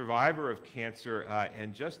 survivor of cancer,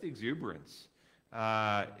 and just exuberance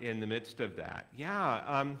in the midst of that.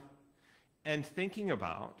 Yeah, and thinking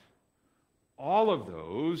about all of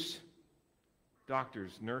those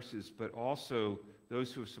doctors, nurses, but also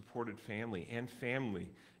those who have supported family,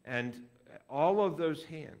 and all of those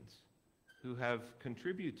hands who have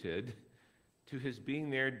contributed to his being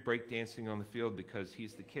there breakdancing on the field because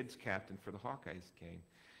he's the kids captain for the Hawkeyes game.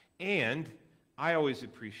 And I always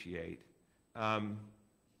appreciate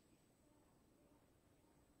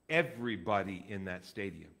everybody in that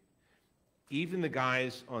stadium, even the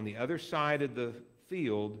guys on the other side of the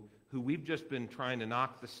field who we've just been trying to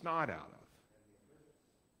knock the snot out of,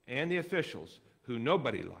 and the officials who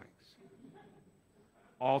nobody likes,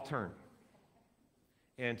 all turn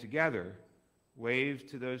and together waved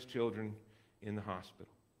to those children in the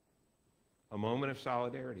hospital. A moment of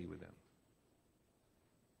solidarity with them.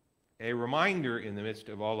 A reminder in the midst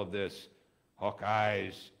of all of this,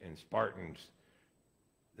 Hawkeyes and Spartans,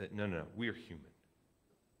 that no, we're human.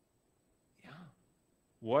 Yeah.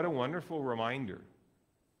 What a wonderful reminder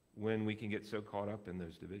when we can get so caught up in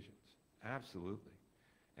those divisions. Absolutely.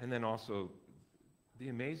 And then also the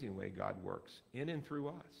amazing way God works in and through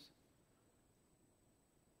us.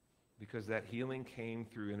 Because that healing came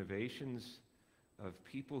through innovations of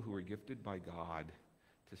people who were gifted by God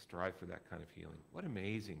to strive for that kind of healing. What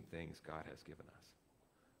amazing things God has given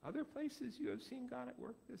us. Other places you have seen God at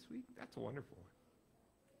work this week? That's wonderful.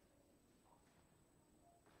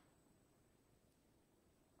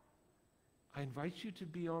 I invite you to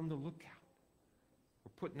be on the lookout.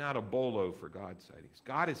 We're putting out a bolo for God sightings.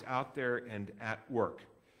 God is out there and at work.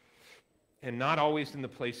 And not always in the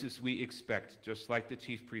places we expect, just like the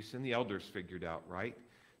chief priests and the elders figured out, right?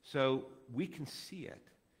 So we can see it.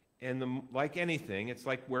 And like anything, it's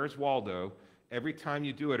like, where's Waldo? Every time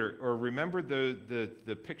you do it, or remember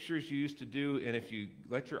the pictures you used to do, and if you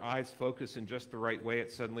let your eyes focus in just the right way,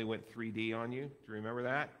 it suddenly went 3D on you. Do you remember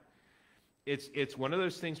that? It's one of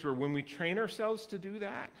those things where when we train ourselves to do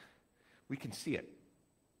that, we can see it.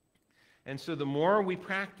 And so the more we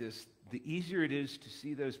practice, the easier it is to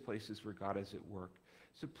see those places where God is at work.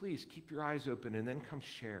 So please keep your eyes open and then come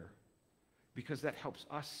share, because that helps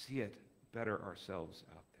us see it better ourselves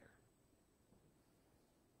out there.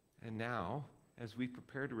 And now, as we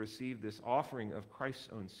prepare to receive this offering of Christ's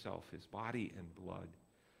own self, his body and blood,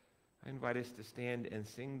 I invite us to stand and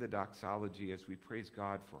sing the doxology as we praise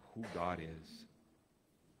God for who God is.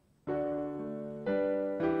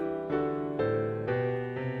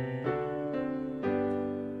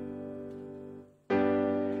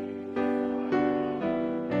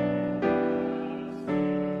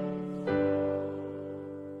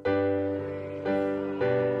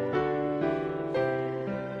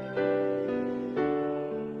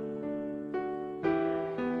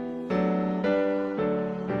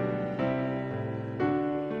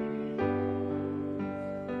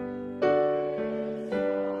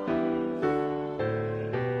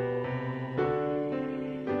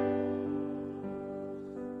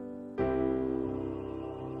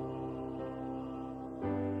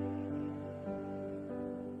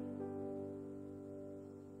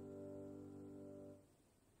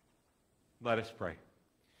 Let us pray.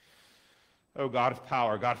 O God of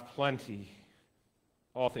power, God of plenty,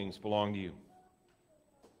 all things belong to you.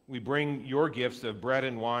 We bring your gifts of bread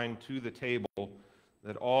and wine to the table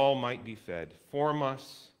that all might be fed. Form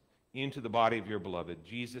us into the body of your beloved,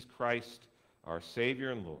 Jesus Christ, our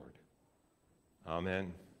Savior and Lord.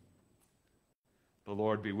 Amen. The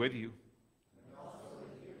Lord be with you. And also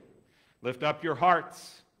with you. Lift up your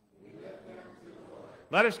hearts. We lift them to the Lord.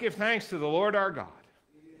 Let us give thanks to the Lord our God.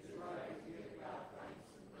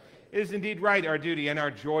 It is indeed right, our duty and our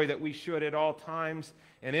joy, that we should at all times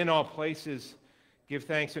and in all places give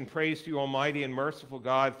thanks and praise to you, Almighty and merciful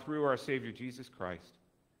God, through our Savior Jesus Christ,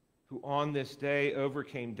 who on this day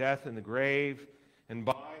overcame death and the grave, and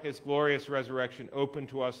by his glorious resurrection opened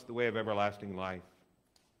to us the way of everlasting life.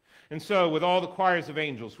 And so, with all the choirs of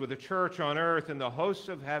angels, with the church on earth and the hosts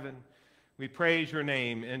of heaven, we praise your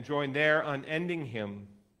name and join their unending hymn.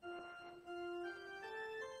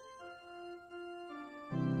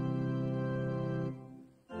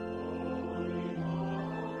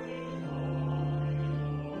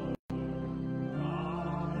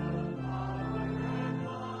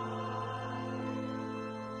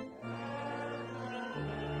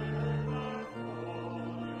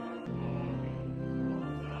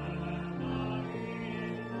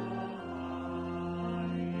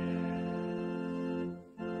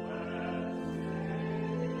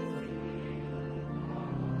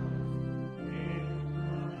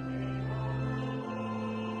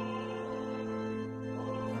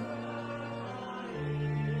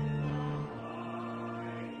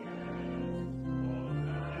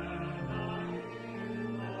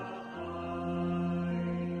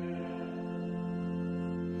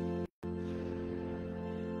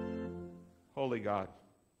 Holy God,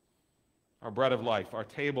 our bread of life, our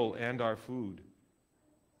table and our food,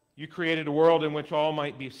 you created a world in which all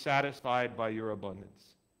might be satisfied by your abundance.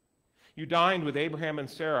 You dined with Abraham and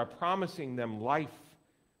Sarah, promising them life,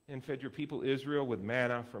 and fed your people Israel with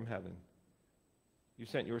manna from heaven. You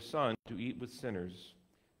sent your Son to eat with sinners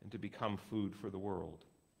and to become food for the world.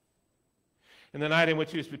 In the night in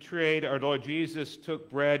which he was betrayed, our Lord Jesus took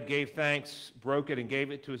bread, gave thanks, broke it, and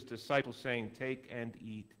gave it to his disciples, saying, "Take and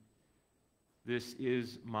eat. This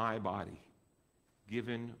is my body,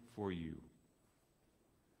 given for you.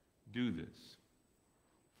 Do this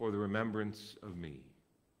for the remembrance of me."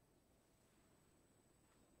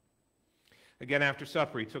 Again, after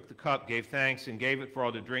supper, he took the cup, gave thanks, and gave it for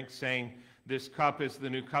all to drink, saying, "This cup is the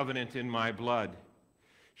new covenant in my blood,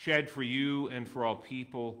 shed for you and for all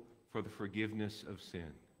people for the forgiveness of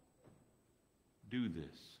sin. Do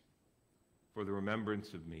this for the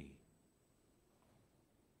remembrance of me."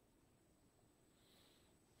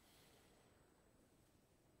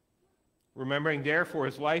 Remembering, therefore,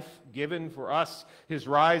 his life given for us, his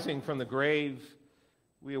rising from the grave,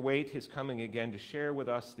 we await his coming again to share with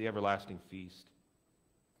us the everlasting feast.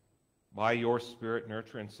 By your Spirit,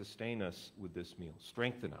 nurture and sustain us with this meal.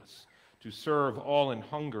 Strengthen us to serve all in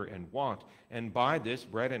hunger and want, and by this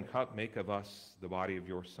bread and cup make of us the body of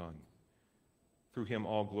your Son. Through him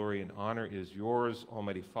all glory and honor is yours,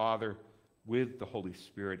 Almighty Father, with the Holy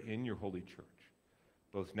Spirit in your holy church,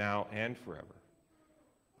 both now and forever.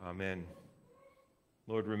 Amen.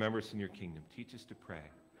 Lord, remember us in your kingdom. Teach us to pray.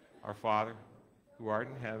 Our Father, who art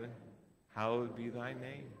in heaven, hallowed be thy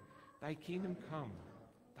name. Thy kingdom come,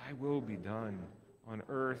 thy will be done on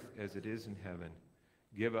earth as it is in heaven.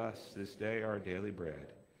 Give us this day our daily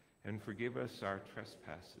bread, and forgive us our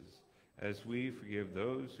trespasses, as we forgive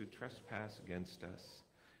those who trespass against us.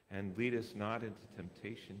 And lead us not into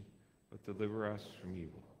temptation, but deliver us from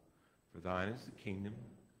evil. For thine is the kingdom,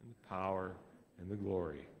 and the power, and the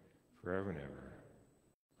glory, forever and ever.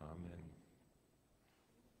 Amen.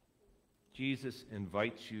 Jesus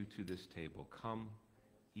invites you to this table. Come,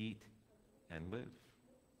 eat, and live.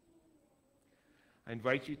 I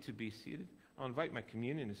invite you to be seated. I'll invite my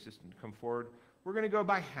communion assistant to come forward. We're going to go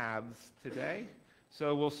by halves today.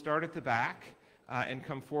 So we'll start at the back and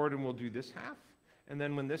come forward, and we'll do this half. And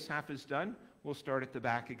then when this half is done, we'll start at the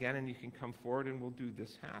back again, and you can come forward, and we'll do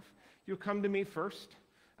this half. You'll come to me first.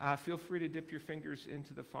 Feel free to dip your fingers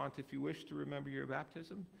into the font if you wish to remember your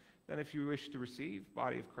baptism. Then if you wish to receive,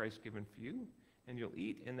 body of Christ given for you, and you'll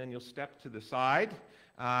eat, and then you'll step to the side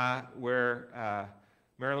where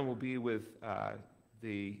Marilyn will be with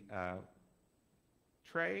the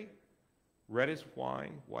tray. Red is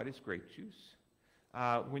wine, white is grape juice.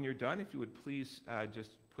 When you're done, if you would please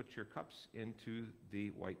just put your cups into the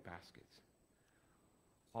white baskets.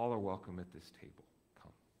 All are welcome at this table.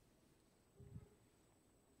 Come.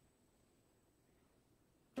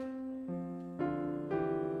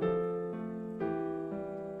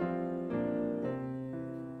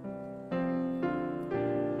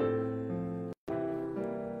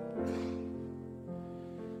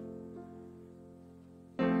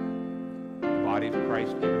 Body of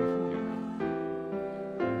Christ given for you.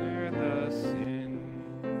 Bear the sin.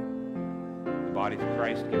 The body of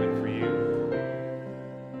Christ given for you.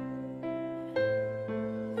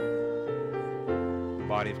 The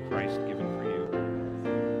body of Christ given for you.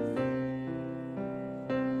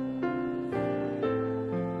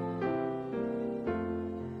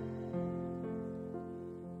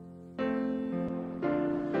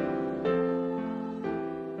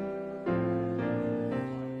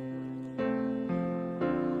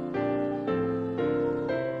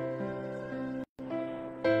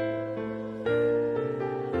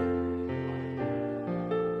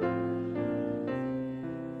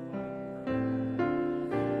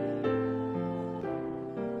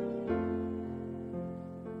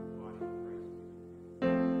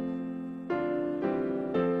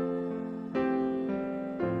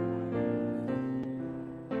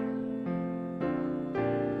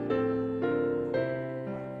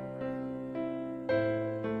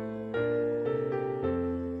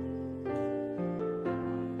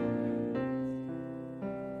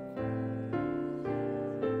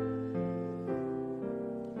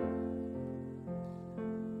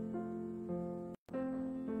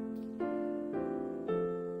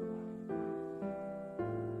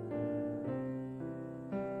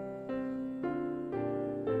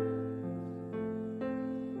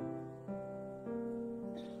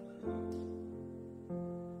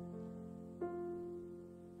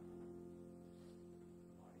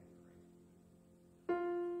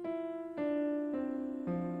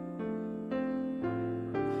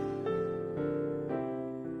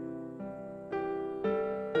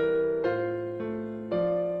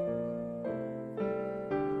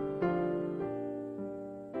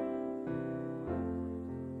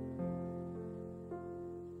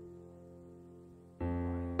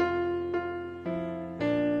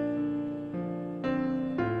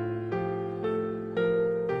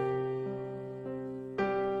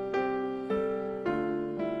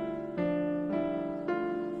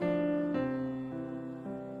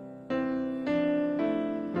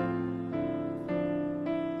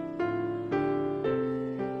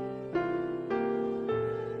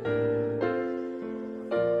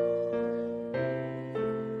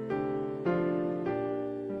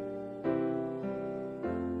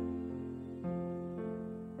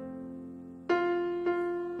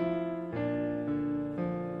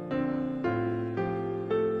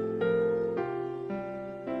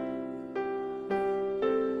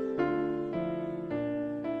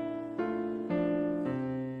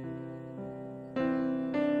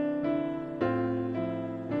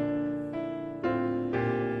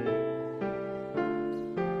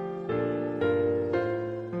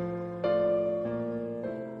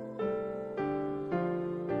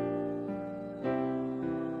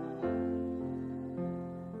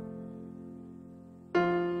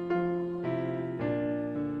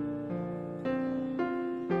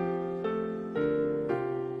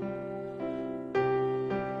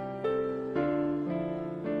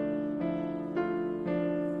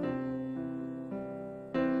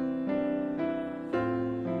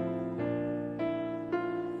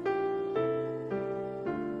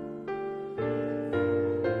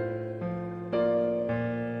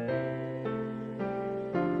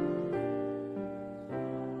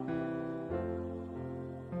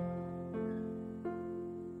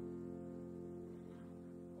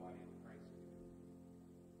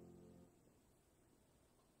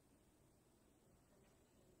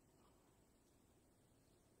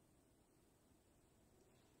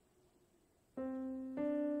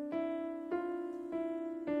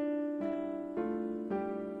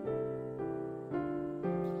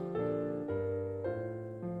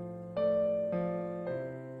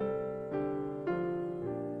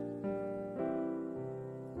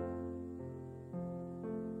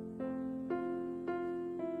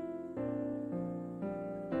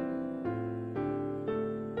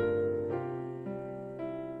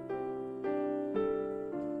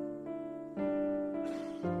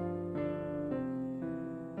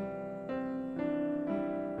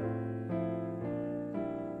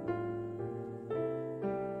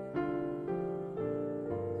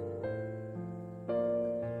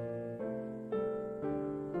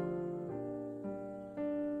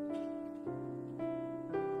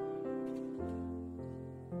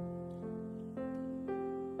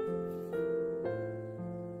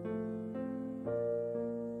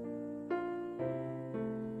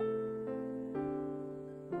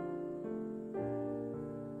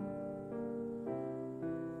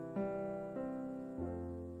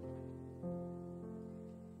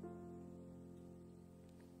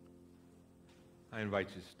 I invite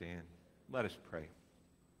you to stand. Let us pray.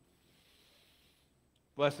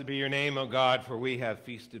 Blessed be your name, O God, for we have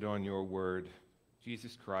feasted on your word.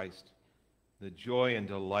 Jesus Christ, the joy and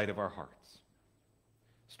delight of our hearts.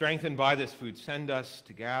 Strengthened by this food, send us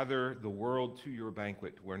to gather the world to your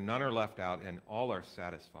banquet, where none are left out and all are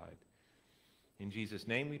satisfied. In Jesus'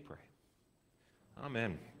 name we pray.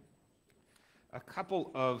 Amen. A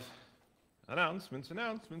couple of announcements.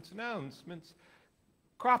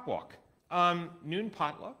 Crop walk. Noon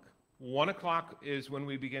potluck. 1 o'clock is when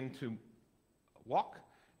we begin to walk.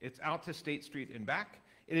 It's out to State Street and back.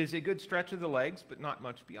 It is a good stretch of the legs, but not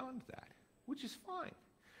much beyond that, which is fine.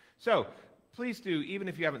 So please do, even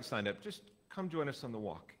if you haven't signed up, just come join us on the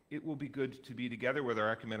walk. It will be good to be together with our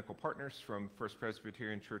ecumenical partners from First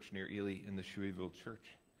Presbyterian Church near Ely and the Shueyville Church.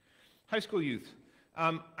 High school youth.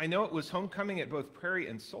 I know it was homecoming at both Prairie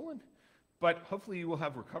and Solon, but hopefully you will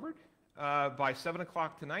have recovered. By 7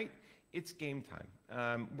 o'clock tonight, it's game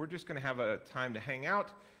time. We're just going to have a time to hang out,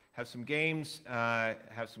 have some games,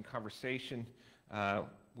 have some conversation.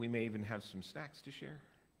 We may even have some snacks to share.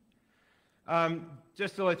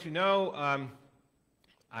 Just to let you know,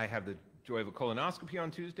 I have the joy of a colonoscopy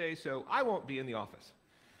on Tuesday, so I won't be in the office.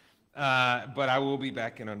 But I will be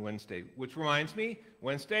back in on Wednesday, which reminds me,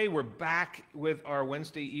 Wednesday, we're back with our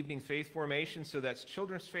Wednesday evening faith formation. So that's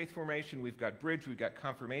children's faith formation. We've got bridge, we've got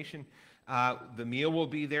confirmation. The meal will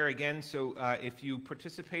be there again. So if you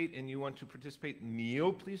participate and you want to participate in the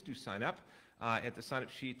meal, please do sign up at the sign-up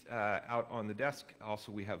sheet out on the desk.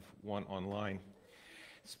 Also, we have one online.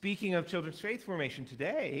 Speaking of children's faith formation,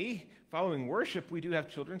 today, following worship, we do have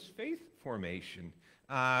children's faith formation.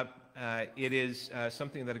 It is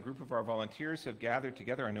something that a group of our volunteers have gathered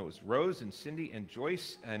together. I know it was Rose and Cindy and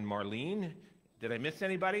Joyce and Marlene. Did I miss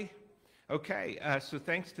anybody? Okay, so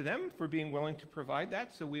thanks to them for being willing to provide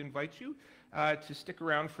that. So we invite you to stick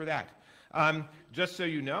around for that. Just so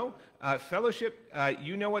you know, fellowship,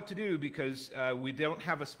 you know what to do because we don't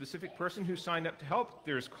have a specific person who signed up to help.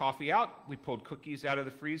 There's coffee out. We pulled cookies out of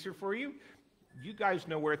the freezer for you. You guys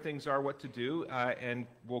know where things are, what to do, and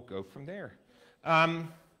we'll go from there. And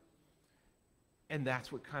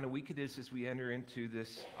that's what kind of week it is as we enter into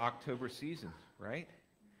this October season, right?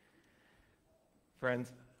 Friends,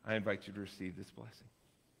 I invite you to receive this blessing.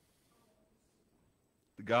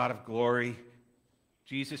 The God of glory,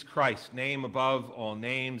 Jesus Christ, name above all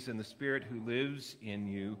names, and the Spirit who lives in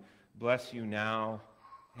you, bless you now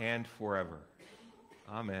and forever.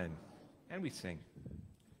 Amen. And we sing.